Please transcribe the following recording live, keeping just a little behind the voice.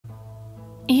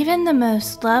Even the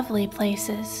most lovely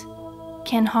places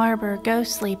can harbor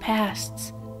ghostly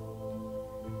pasts.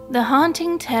 The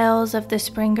haunting tales of the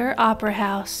Springer Opera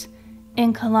House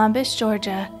in Columbus,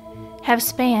 Georgia, have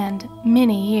spanned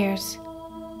many years.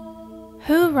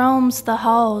 Who roams the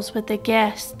halls with the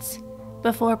guests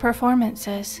before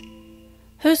performances?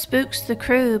 Who spooks the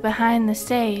crew behind the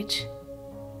stage?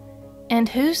 And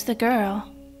who's the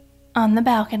girl on the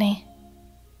balcony?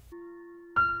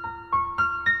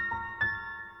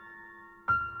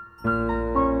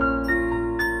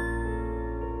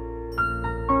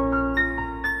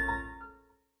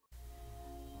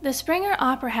 The Springer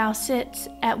Opera House sits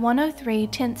at 103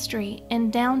 10th Street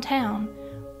in downtown,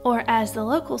 or as the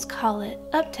locals call it,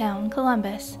 Uptown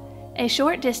Columbus, a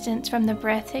short distance from the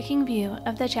breathtaking view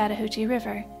of the Chattahoochee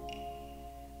River.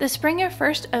 The Springer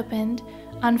first opened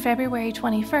on February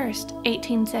 21,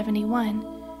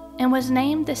 1871, and was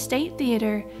named the State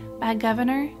Theater by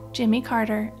Governor Jimmy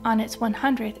Carter on its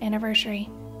 100th anniversary.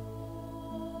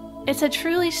 It's a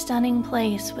truly stunning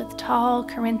place with tall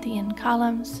Corinthian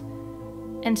columns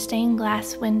and stained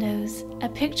glass windows, a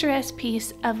picturesque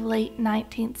piece of late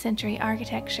 19th century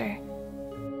architecture.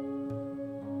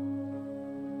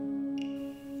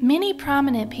 Many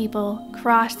prominent people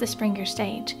cross the Springer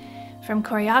stage, from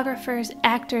choreographers,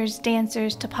 actors,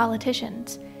 dancers, to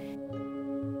politicians.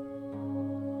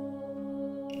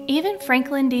 Even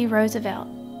Franklin D. Roosevelt,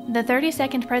 the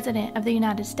 32nd President of the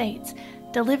United States,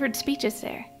 delivered speeches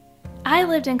there. I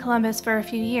lived in Columbus for a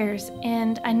few years,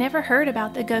 and I never heard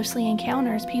about the ghostly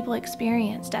encounters people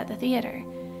experienced at the theater.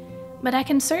 But I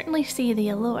can certainly see the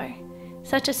allure.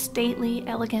 Such a stately,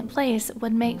 elegant place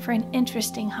would make for an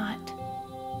interesting haunt.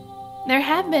 There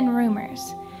have been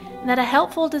rumors that a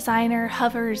helpful designer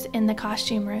hovers in the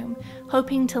costume room,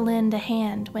 hoping to lend a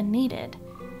hand when needed.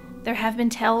 There have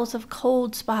been tales of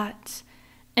cold spots.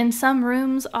 In some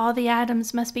rooms, all the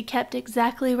items must be kept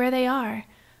exactly where they are,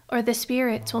 or the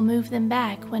spirits will move them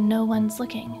back when no one's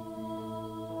looking.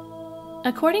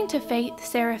 According to Faith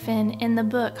Seraphin in the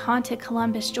book Haunted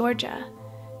Columbus, Georgia,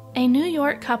 a New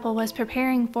York couple was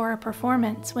preparing for a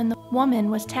performance when the woman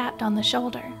was tapped on the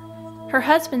shoulder. Her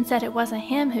husband said it wasn't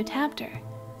him who tapped her.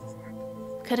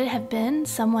 Could it have been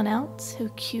someone else who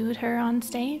cued her on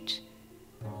stage?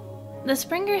 The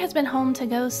Springer has been home to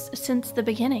ghosts since the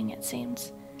beginning, it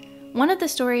seems. One of the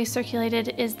stories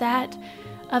circulated is that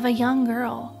of a young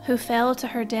girl who fell to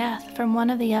her death from one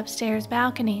of the upstairs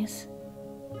balconies.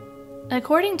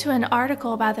 According to an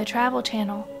article by the Travel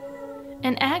Channel,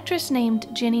 an actress named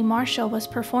Jenny Marshall was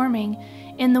performing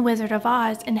in The Wizard of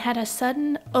Oz and had a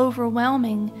sudden,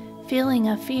 overwhelming feeling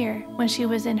of fear when she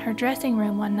was in her dressing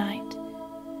room one night.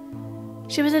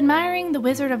 She was admiring the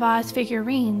Wizard of Oz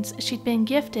figurines she'd been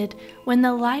gifted when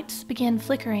the lights began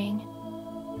flickering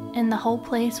and the whole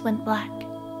place went black.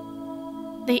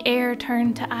 The air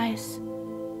turned to ice.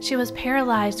 She was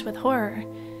paralyzed with horror.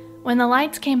 When the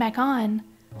lights came back on,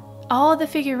 all the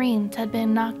figurines had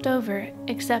been knocked over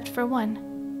except for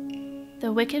one.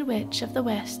 The Wicked Witch of the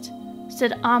West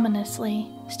stood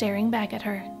ominously staring back at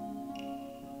her.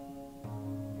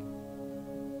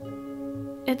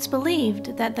 It's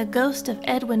believed that the ghost of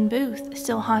Edwin Booth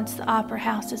still haunts the Opera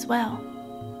House as well.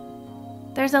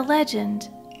 There's a legend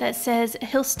that says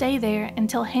he'll stay there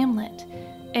until Hamlet,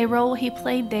 a role he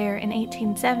played there in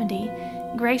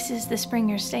 1870, graces the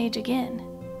Springer stage again.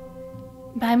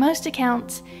 By most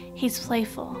accounts, he's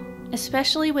playful,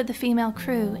 especially with the female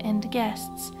crew and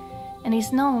guests, and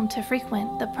he's known to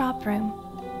frequent the prop room.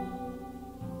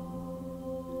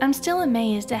 I'm still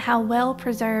amazed at how well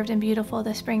preserved and beautiful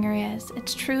the Springer is.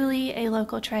 It's truly a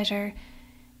local treasure.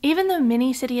 Even though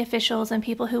many city officials and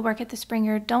people who work at the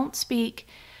Springer don't speak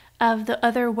of the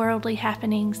otherworldly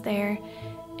happenings there,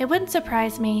 it wouldn't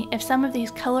surprise me if some of these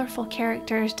colorful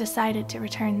characters decided to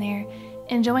return there,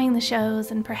 enjoying the shows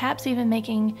and perhaps even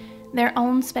making their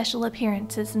own special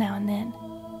appearances now and then.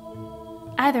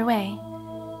 Either way,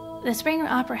 the Springer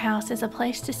Opera House is a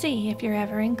place to see if you're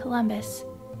ever in Columbus.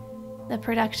 The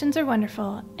productions are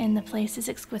wonderful and the place is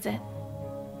exquisite.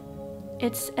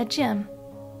 It's a gem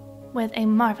with a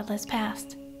marvelous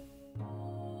past.